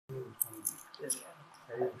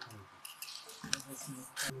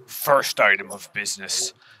First item of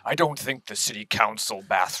business. I don't think the city council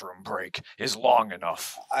bathroom break is long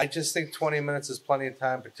enough. I just think 20 minutes is plenty of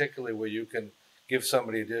time, particularly where you can give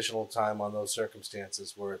somebody additional time on those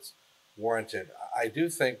circumstances where it's warranted. I do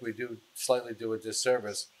think we do slightly do a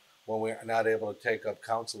disservice when we're not able to take up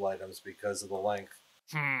council items because of the length.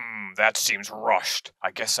 That seems rushed.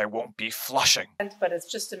 I guess I won't be flushing. But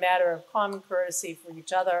it's just a matter of common courtesy for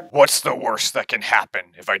each other. What's the worst that can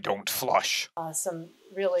happen if I don't flush? Some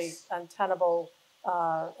really untenable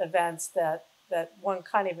events that one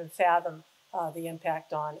can't even fathom the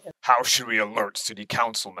impact on. How should we alert city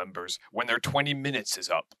council members when their 20 minutes is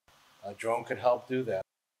up? A drone could help do that.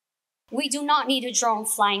 We do not need a drone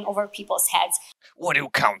flying over people's heads. What do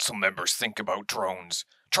council members think about drones?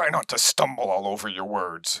 Try not to stumble all over your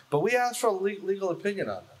words. But we asked for a legal opinion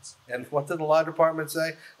on this. And what did the law department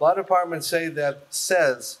say? Law department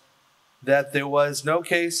says that there was no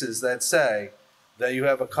cases that say that you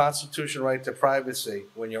have a constitutional right to privacy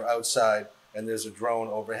when you're outside and there's a drone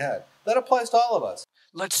overhead. That applies to all of us.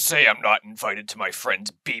 Let's say I'm not invited to my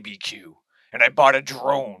friend's BBQ, and I bought a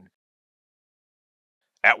drone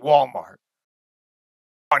at Walmart.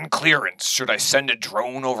 On clearance, should I send a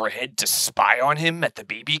drone overhead to spy on him at the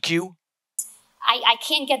BBQ? I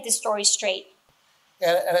can't get this story straight.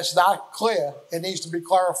 And it's not clear. It needs to be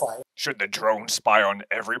clarified. Should the drone spy on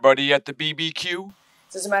everybody at the BBQ?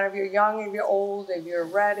 It doesn't matter if you're young, if you're old, if you're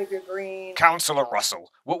red, if you're green. Councillor Russell,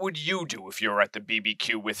 what would you do if you were at the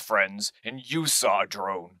BBQ with friends and you saw a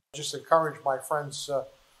drone? Just encourage my friends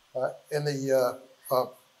in the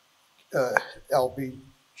LBGQ.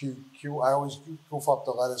 I always goof up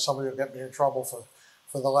the letters. Somebody will get me in trouble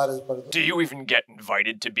for the letters. But do you even get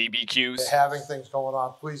invited to BBQs? Having things going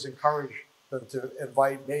on, please encourage them to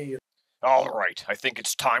invite me. All right, I think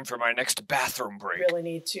it's time for my next bathroom break. We really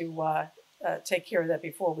need to take care of that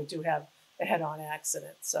before we do have a head-on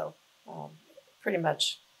accident. So pretty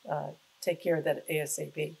much take care of that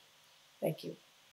ASAP. Thank you.